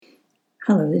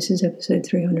Hello, this is episode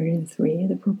 303 of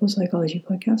the Purple Psychology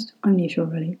Podcast. I'm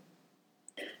Nisha Reddy.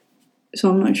 So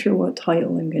I'm not sure what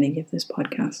title I'm going to give this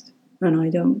podcast, and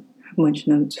I don't have much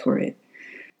notes for it.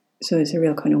 So it's a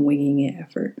real kind of winging it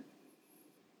effort.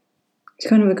 It's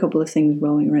kind of a couple of things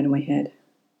rolling around in my head.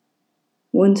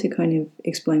 One, to kind of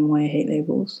explain why I hate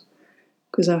labels,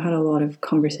 because I've had a lot of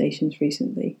conversations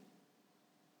recently,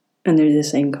 and they're the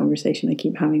same conversation I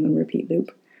keep having on repeat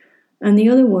loop. And the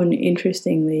other one,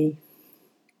 interestingly,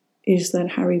 is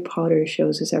that Harry Potter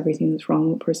shows us everything that's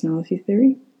wrong with personality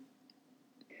theory.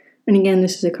 And again,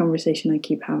 this is a conversation I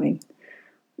keep having.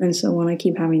 And so when I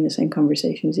keep having the same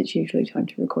conversations, it's usually time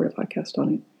to record a podcast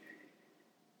on it.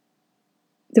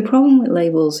 The problem with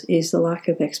labels is the lack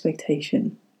of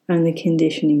expectation and the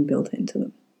conditioning built into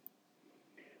them.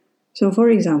 So for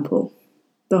example,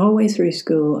 the whole way through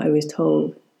school, I was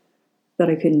told that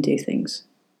I couldn't do things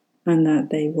and that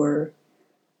they were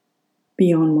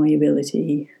beyond my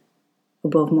ability,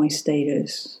 above my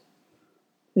status.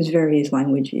 There's various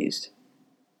language used.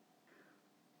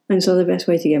 And so the best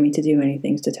way to get me to do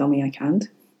anything is to tell me I can't.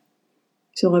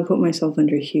 So I put myself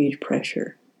under huge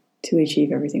pressure to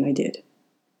achieve everything I did.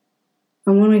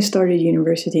 And when I started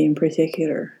university in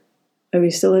particular, I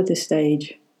was still at the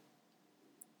stage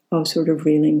of sort of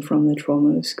reeling from the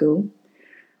trauma of school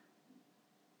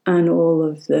and all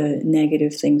of the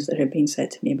negative things that had been said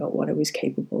to me about what I was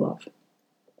capable of.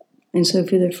 And so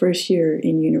for the first year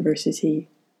in university,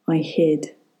 I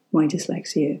hid my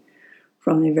dyslexia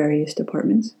from the various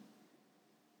departments.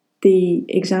 The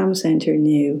exam centre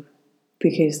knew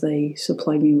because they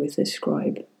supplied me with a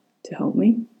scribe to help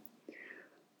me.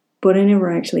 But I never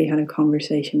actually had a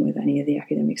conversation with any of the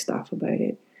academic staff about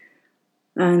it.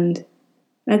 And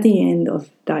at the end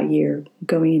of that year,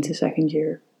 going into second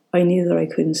year, I knew that I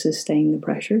couldn't sustain the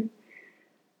pressure.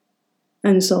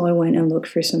 And so I went and looked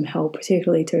for some help,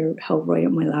 particularly to help write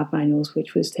up my lab manuals,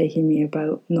 which was taking me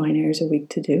about 9 hours a week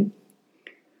to do.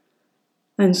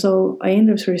 And so I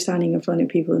ended up sort of standing in front of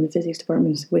people in the physics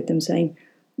departments with them saying,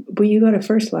 but you got a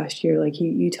first last year, like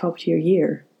you topped your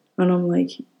year. And I'm like,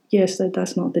 yes,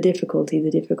 that's not the difficulty. The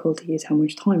difficulty is how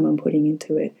much time I'm putting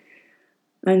into it.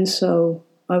 And so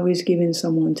I was given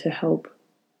someone to help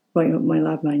write up my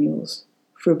lab manuals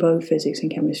for both physics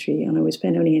and chemistry, and I would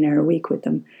spend only an hour a week with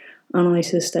them. And I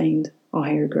sustained a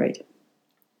higher grade.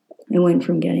 I went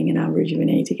from getting an average of an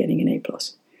A to getting an A+.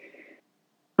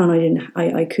 And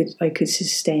I could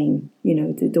sustain,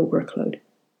 the workload.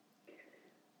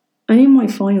 And in my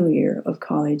final year of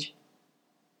college,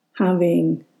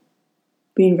 having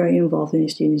been very involved in the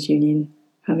Students' Union,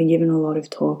 having given a lot of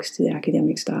talks to the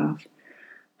academic staff,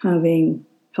 having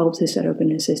helped to set up an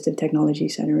assistive technology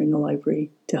centre in the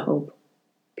library to help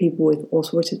people with all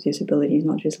sorts of disabilities,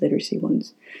 not just literacy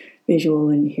ones, visual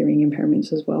and hearing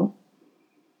impairments as well,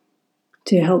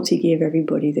 to help to give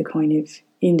everybody the kind of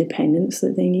independence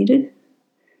that they needed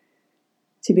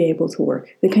to be able to work,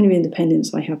 the kind of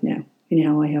independence I have now in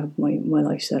how I have my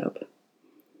life set up.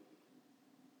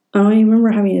 And I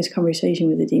remember having this conversation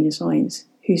with the Dean of Science,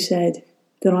 who said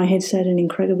that I had set an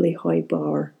incredibly high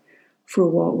bar for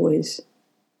what was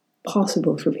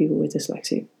possible for people with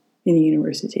dyslexia in the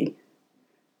university,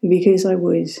 because I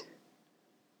was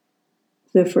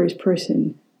the first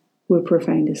person with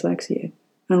profound dyslexia,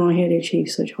 and I had achieved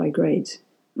such high grades,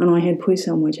 and I had put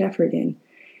so much effort in.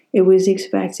 It was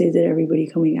expected that everybody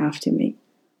coming after me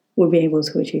would be able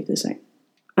to achieve the same,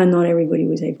 and not everybody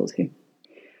was able to.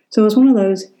 So it's one of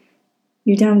those,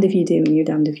 you're damned if you do and you're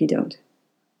damned if you don't.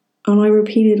 And I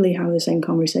repeatedly have the same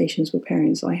conversations with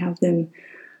parents. I have them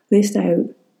list out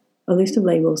a list of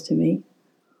labels to me,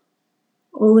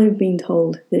 all they've been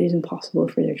told that isn't possible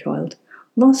for their child.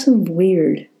 Lots of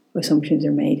weird assumptions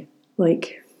are made.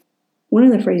 Like, one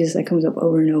of the phrases that comes up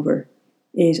over and over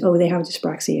is, oh, they have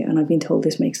dyspraxia, and I've been told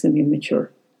this makes them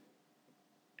immature.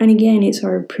 And again, it's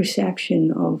our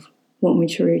perception of what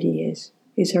maturity is.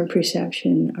 It's our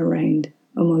perception around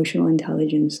emotional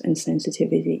intelligence and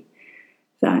sensitivity,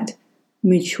 that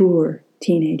mature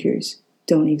teenagers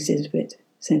don't exhibit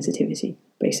sensitivity,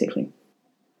 basically.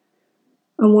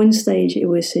 At one stage, it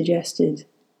was suggested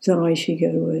that I should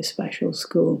go to a special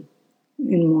school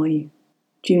in my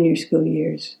junior school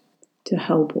years to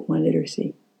help with my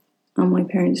literacy. And my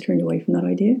parents turned away from that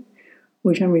idea,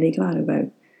 which I'm really glad about.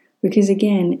 Because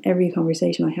again, every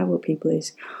conversation I have with people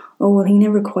is, oh, well, he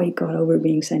never quite got over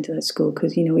being sent to that school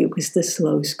because, it was the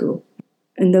slow school.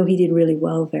 And though he did really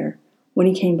well there, when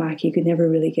he came back, he could never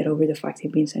really get over the fact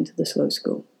he'd been sent to the slow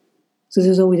school. So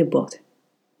there's always a but.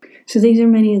 So these are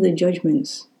many of the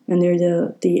judgments, and they're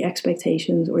the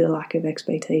expectations or the lack of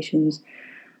expectations,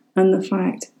 and the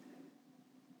fact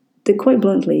that, quite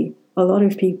bluntly, a lot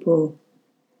of people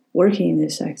working in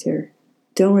this sector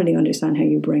don't really understand how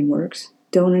your brain works,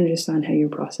 don't understand how you're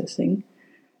processing,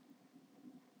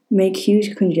 make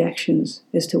huge conjectures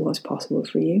as to what's possible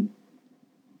for you,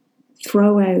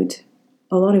 throw out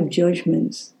a lot of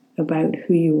judgments about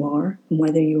who you are and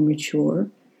whether you're mature,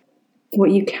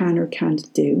 what you can or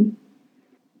can't do.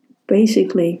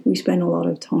 Basically, we spend a lot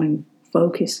of time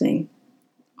focusing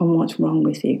on what's wrong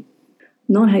with you.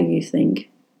 Not how you think,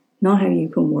 not how you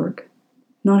can work,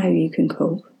 not how you can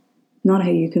cope, not how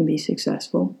you can be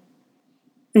successful.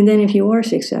 And then if you are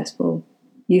successful,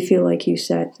 you feel like you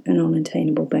set an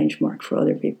unattainable benchmark for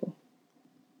other people.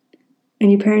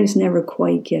 And your parents never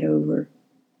quite get over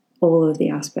all of the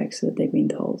aspects that they've been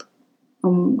told.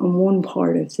 And one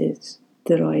part of this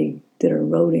that I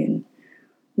wrote in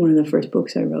one of the first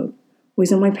books I wrote was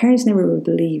that my parents never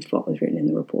believed what was written in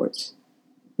the reports.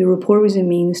 The report was a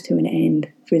means to an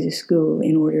end for the school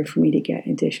in order for me to get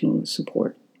additional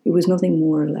support. It was nothing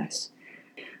more or less.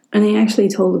 And they actually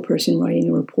told the person writing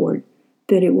the report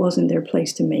that it wasn't their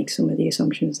place to make some of the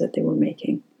assumptions that they were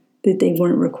making, that they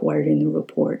weren't required in the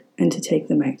report, and to take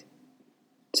them out.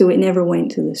 So it never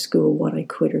went to the school what I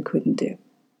could or couldn't do.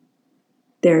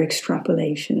 Their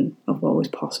extrapolation of what was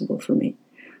possible for me.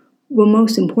 Well,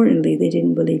 most importantly, they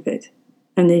didn't believe it,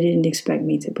 and they didn't expect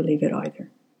me to believe it either.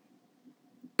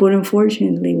 But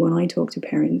unfortunately, when I talk to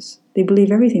parents, they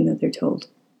believe everything that they're told.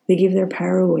 They give their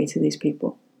power away to these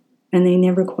people, and they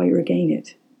never quite regain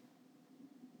it.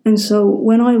 And so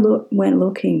when I went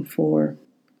looking for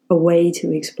a way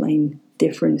to explain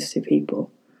difference to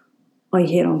people, I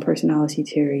hit on personality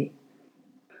theory.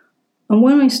 And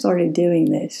when I started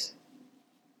doing this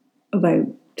about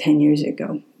 10 years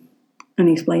ago and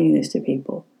explaining this to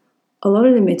people, a lot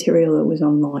of the material that was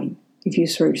online, if you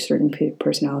search certain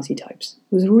personality types,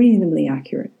 was reasonably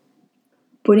accurate.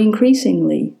 But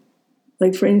increasingly,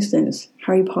 like for instance,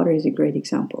 Harry Potter is a great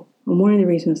example. And one of the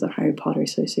reasons that Harry Potter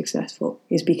is so successful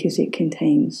is because it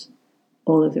contains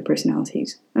all of the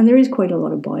personalities. And there is quite a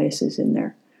lot of biases in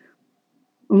there.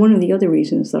 And one of the other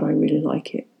reasons that I really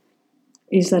like it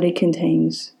is that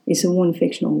it's a one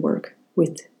fictional work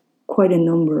with quite a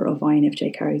number of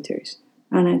INFJ characters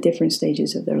and at different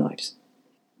stages of their lives.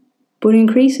 But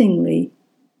increasingly,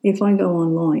 if I go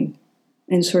online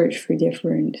and search for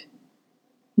different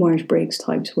Myers-Briggs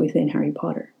types within Harry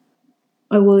Potter,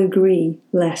 I will agree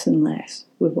less and less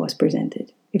with what's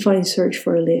presented. If I search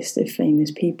for a list of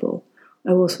famous people,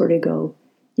 I will sort of go,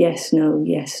 yes, no,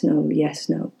 yes, no, yes,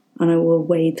 no. And I will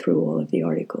wade through all of the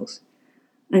articles.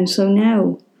 And so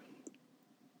now,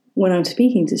 when I'm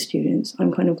speaking to students,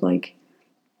 I'm kind of like,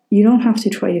 you don't have to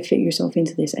try to fit yourself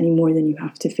into this any more than you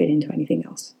have to fit into anything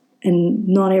else. And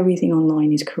not everything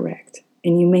online is correct.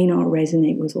 And you may not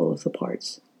resonate with all of the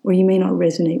parts, or you may not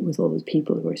resonate with all the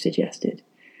people who are suggested.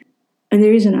 And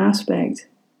there is an aspect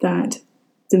that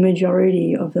the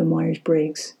majority of the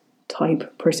Myers-Briggs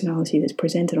type personality that's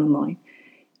presented online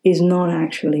is not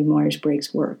actually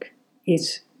Myers-Briggs' work.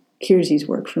 It's Keirsey's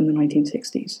work from the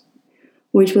 1960s,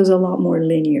 which was a lot more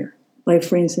linear. Like,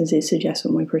 for instance, it suggests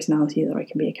with my personality that I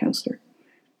can be a counsellor.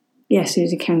 Yes,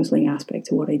 there's a counselling aspect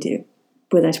to what I do,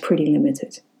 but that's pretty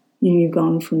limited. You've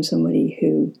gone from somebody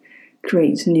who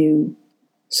creates new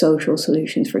social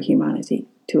solutions for humanity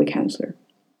to a counsellor.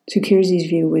 So Keirsey's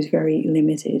view was very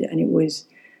limited, and it was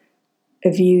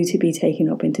a view to be taken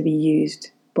up and to be used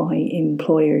by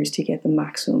employers to get the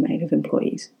maximum out of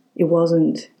employees. It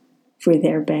wasn't for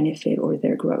their benefit or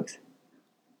their growth.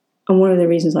 And one of the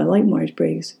reasons I like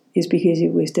Myers-Briggs is because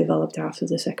it was developed after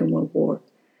the Second World War.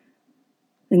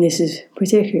 And this is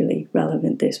particularly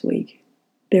relevant this week.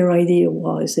 Their idea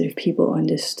was that if people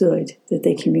understood that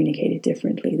they communicated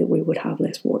differently, that we would have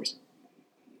less wars.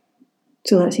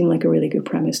 So that seemed like a really good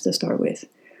premise to start with.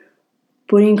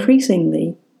 But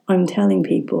increasingly, I'm telling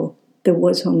people that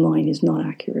what's online is not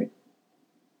accurate.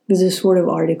 There's the sort of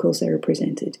articles that are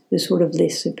presented, the sort of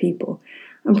lists of people,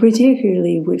 and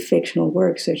particularly with fictional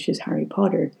works such as Harry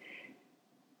Potter,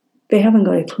 they haven't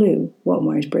got a clue what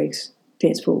Myers-Briggs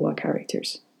fits with what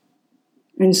characters.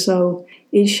 And so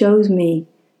it shows me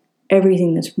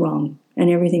everything that's wrong, and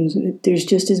there's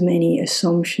just as many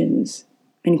assumptions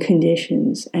and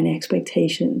conditions and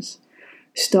expectations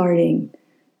starting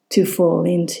to fall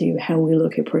into how we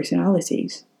look at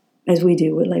personalities as we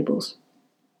do with labels.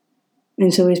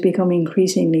 And so it's becoming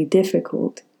increasingly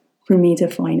difficult for me to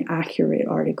find accurate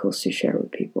articles to share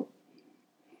with people.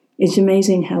 It's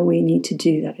amazing how we need to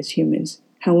do that as humans,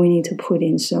 how we need to put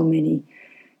in so many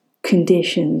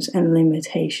conditions and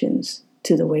limitations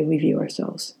to the way we view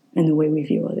ourselves and the way we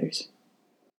view others.